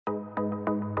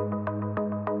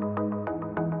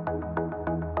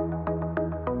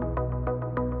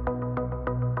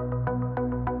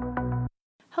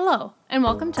Hello, and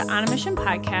welcome to On a Mission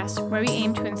Podcast, where we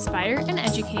aim to inspire and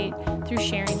educate through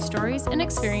sharing stories and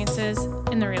experiences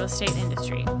in the real estate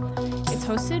industry. It's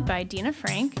hosted by Dina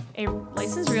Frank, a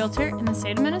licensed realtor in the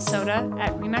state of Minnesota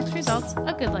at RE/MAX Results,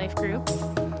 a Good Life Group,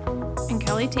 and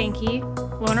Kelly Tankey,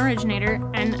 loan originator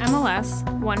NMLS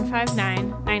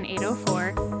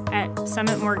 1599804 at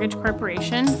Summit Mortgage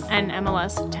Corporation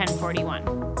NMLS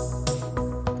 1041.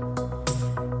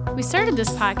 We started this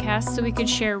podcast so we could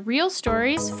share real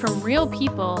stories from real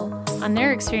people on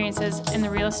their experiences in the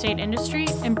real estate industry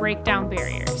and break down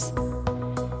barriers.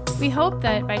 We hope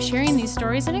that by sharing these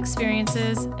stories and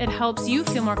experiences, it helps you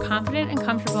feel more confident and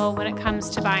comfortable when it comes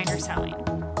to buying or selling.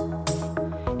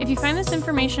 If you find this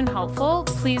information helpful,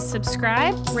 please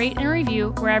subscribe, rate, and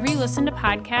review wherever you listen to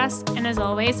podcasts, and as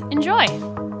always, enjoy!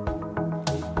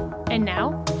 And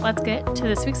now, let's get to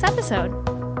this week's episode.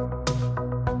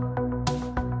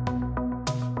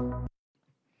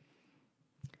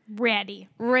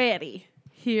 Ready.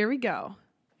 Here we go.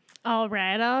 All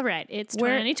right. It's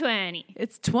 2020.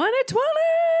 It's 2020.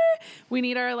 We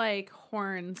need our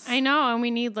horns. I know, and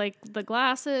we need the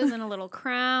glasses and a little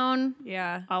crown.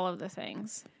 Yeah. All of the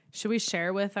things. Should we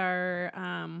share with our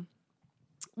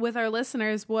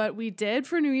listeners what we did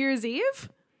for New Year's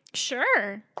Eve?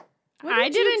 Sure. I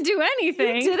didn't do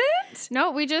anything. You didn't?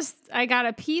 No, I got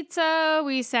a pizza.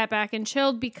 We sat back and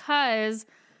chilled because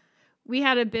we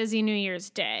had a busy New Year's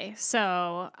Day.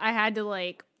 So I had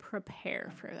to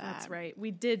prepare for that. That's right. We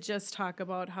did just talk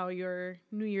about how your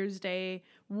New Year's Day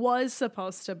was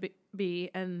supposed to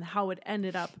be and how it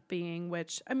ended up being,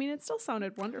 which, it still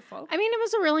sounded wonderful. It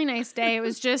was a really nice day. It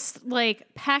was just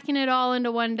packing it all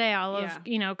into one day, all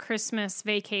of, Christmas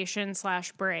vacation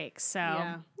 / break. So,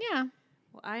 yeah.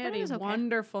 Well, I had a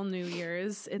wonderful New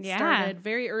Year's. It started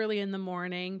very early in the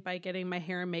morning by getting my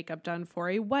hair and makeup done for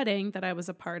a wedding that I was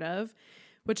a part of,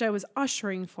 which I was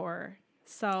ushering for.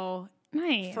 So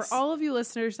nice. For all of you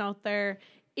listeners out there,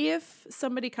 if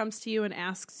somebody comes to you and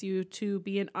asks you to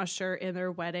be an usher in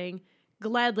their wedding,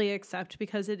 gladly accept,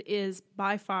 because it is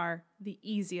by far the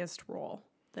easiest role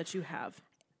that you have.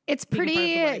 It's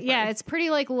pretty, it's pretty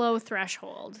low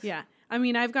threshold. Yeah.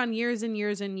 I've gone years and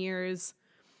years and years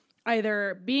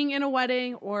either being in a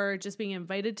wedding or just being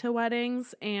invited to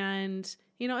weddings. And,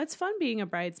 it's fun being a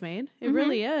bridesmaid. It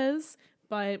really is.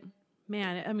 But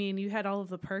man, you had all of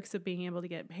the perks of being able to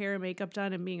get hair and makeup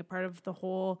done and being a part of the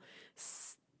whole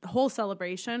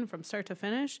celebration from start to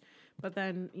finish. But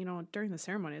then, during the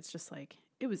ceremony, it's just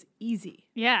it was easy.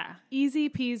 Yeah. Easy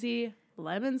peasy,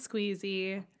 lemon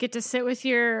squeezy. Get to sit with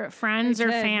your friends or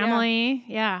family.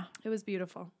 Yeah. It was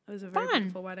beautiful. It was a very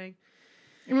beautiful wedding.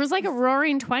 It was a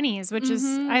Roaring 20s, which is,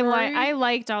 I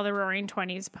liked all the Roaring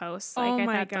 20s posts. I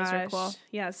thought those were cool.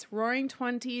 Yes. Roaring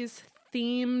 20s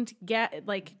themed,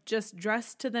 just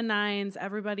dressed to the nines.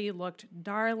 Everybody looked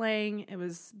darling. It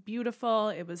was beautiful.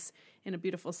 It was in a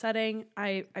beautiful setting.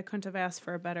 I couldn't have asked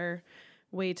for a better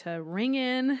way to ring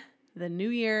in the new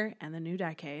year and the new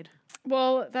decade.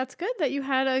 Well, that's good that you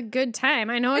had a good time.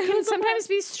 I know it can sometimes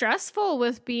be stressful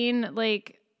with being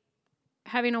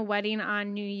having a wedding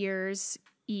on New Year's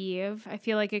Eve. I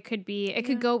feel like it could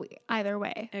go either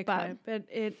way. But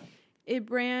it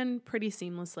ran pretty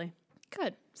seamlessly.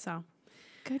 Good. So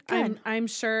good. I'm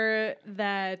sure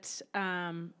that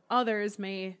others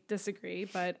may disagree,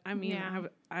 but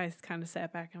I kind of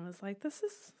sat back and was like, this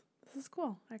is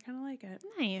cool. I kind of like it.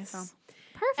 Nice. So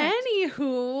Perfect.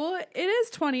 Anywho, it is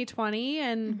 2020,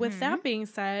 and with that being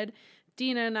said,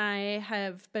 Dina and I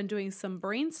have been doing some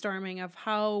brainstorming of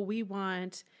how we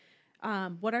want,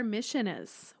 what our mission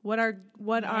is, what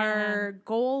our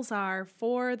goals are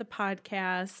for the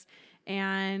podcast,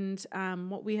 and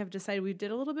what we have decided. We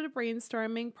did a little bit of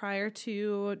brainstorming prior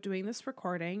to doing this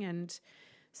recording, and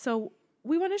so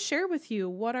we want to share with you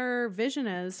what our vision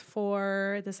is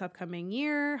for this upcoming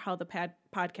year, how the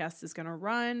podcast is going to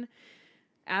run.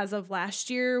 As of last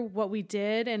year, what we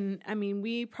did, and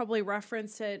we probably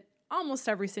referenced it almost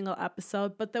every single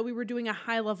episode, but that we were doing a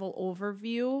high-level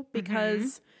overview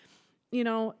because,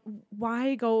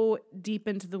 why go deep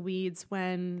into the weeds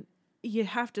when you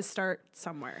have to start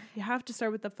somewhere? You have to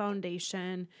start with the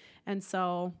foundation. And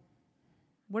so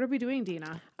what are we doing,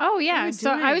 Dina? Oh, yeah. So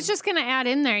I was just going to add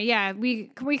in there. Yeah, we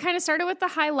kind of started with the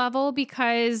high level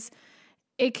because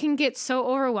it can get so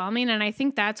overwhelming. And I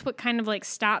think that's what kind of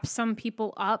stops some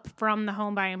people up from the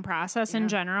home buying process in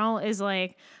general is oh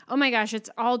my gosh,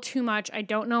 it's all too much. I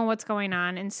don't know what's going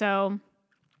on. And so,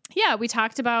 we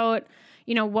talked about,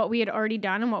 what we had already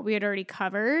done and what we had already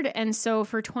covered. And so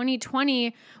for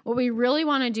 2020, what we really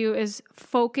want to do is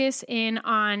focus in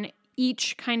on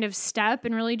each kind of step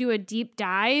and really do a deep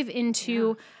dive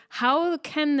into how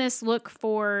can this look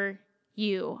for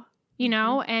you, you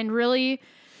know, and really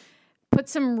put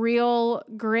some real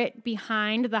grit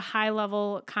behind the high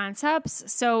level concepts.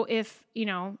 So if, you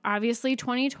know, obviously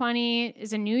 2020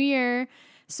 is a new year.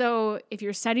 So if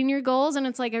you're setting your goals and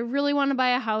it's like, I really want to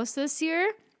buy a house this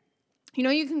year, you know,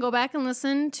 you can go back and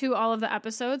listen to all of the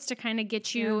episodes to kind of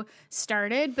get you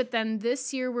started. But then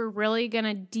this year, we're really going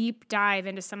to deep dive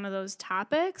into some of those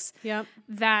topics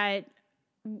that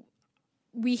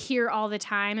we hear all the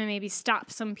time and maybe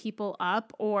stop some people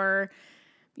up, or,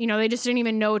 you know, they just didn't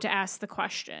even know to ask the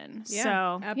question. Yeah,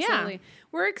 so, absolutely.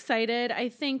 We're excited. I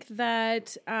think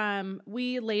that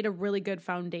we laid a really good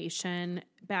foundation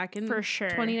back in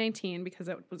 2019, because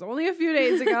it was only a few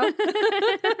days ago.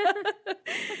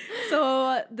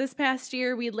 So this past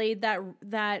year, we laid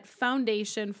that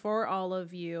foundation for all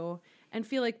of you, and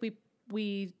feel like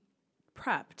we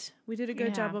prepped. We did a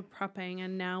good job of prepping,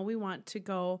 and now we want to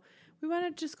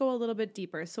just go a little bit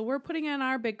deeper. So we're putting on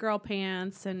our big girl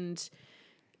pants and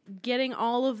getting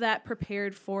all of that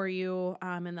prepared for you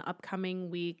in the upcoming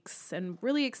weeks, and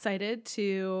really excited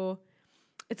to.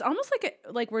 It's almost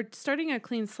like we're starting a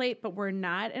clean slate, but we're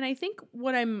not. And I think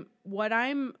what I'm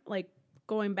like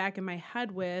going back in my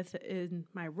head with in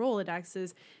my Rolodex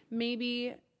is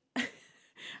maybe.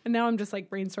 And now I'm just like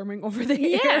brainstorming over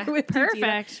the air with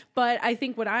perfect. But I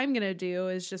think what I'm gonna do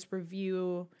is just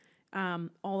review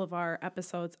all of our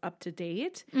episodes up to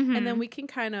date, and then we can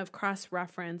kind of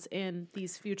cross-reference in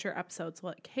these future episodes.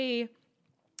 Like, hey,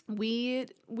 we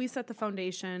set the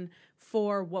foundation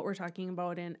for what we're talking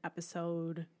about in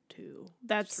episode 2.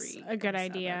 That's 3, a good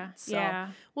idea. So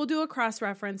we'll do a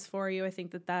cross-reference for you. I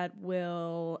think that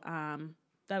will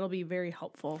that'll be very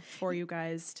helpful for you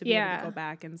guys to be able to go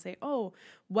back and say, oh,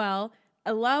 well,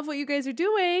 I love what you guys are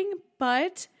doing,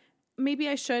 but maybe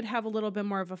I should have a little bit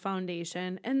more of a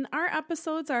foundation. And our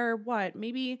episodes are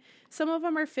maybe some of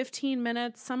them are 15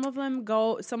 minutes. Some of them,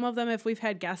 if we've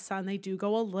had guests on, they do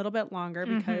go a little bit longer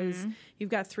because you've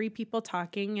got 3 people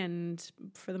talking, and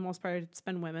for the most part, it's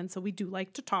been women. So we do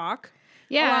like to talk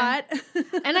a lot.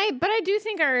 But I do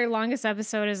think our longest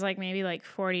episode is like maybe like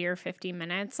 40 or 50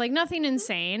 minutes, like nothing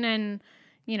insane. And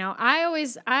you know,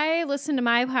 I listen to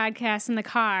my podcast in the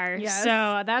car,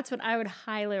 so that's what I would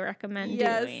highly recommend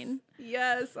doing.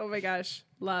 Yes. Oh my gosh.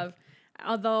 Love.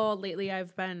 Although lately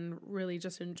I've been really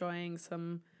just enjoying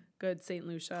some good St.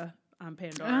 Lucia on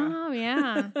Pandora. Oh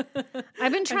yeah.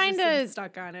 I've been trying to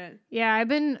stuck on it. Yeah, I've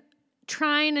been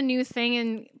trying a new thing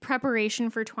in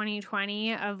preparation for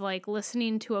 2020 of like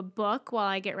listening to a book while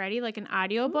I get ready, like an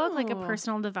audio book, like a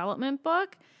personal development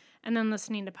book. And then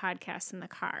listening to podcasts in the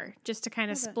car, just to kind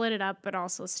of split it up, but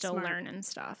also still learn and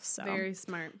stuff. So very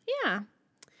smart. Yeah.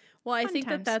 Well, I think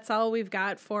that's all we've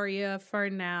got for you for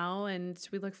now, and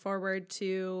we look forward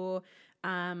to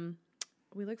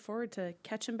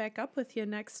catching back up with you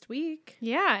next week.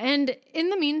 Yeah, and in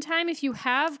the meantime, if you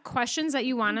have questions that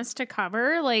you want us to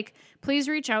cover, like please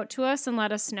reach out to us and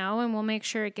let us know, and we'll make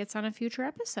sure it gets on a future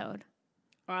episode.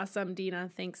 Awesome, Dina.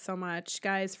 Thanks so much,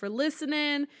 guys, for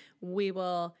listening. We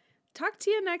will talk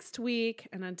to you next week.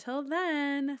 And until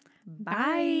then,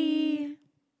 bye.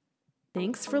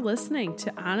 Thanks for listening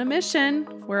to On a Mission,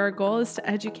 where our goal is to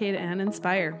educate and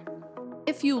inspire.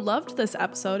 If you loved this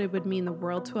episode, it would mean the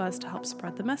world to us to help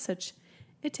spread the message.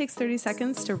 It takes 30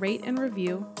 seconds to rate and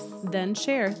review, then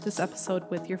share this episode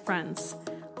with your friends.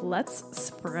 Let's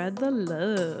spread the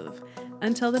love.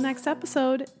 Until the next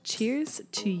episode, cheers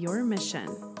to your mission.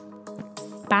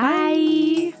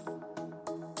 Bye.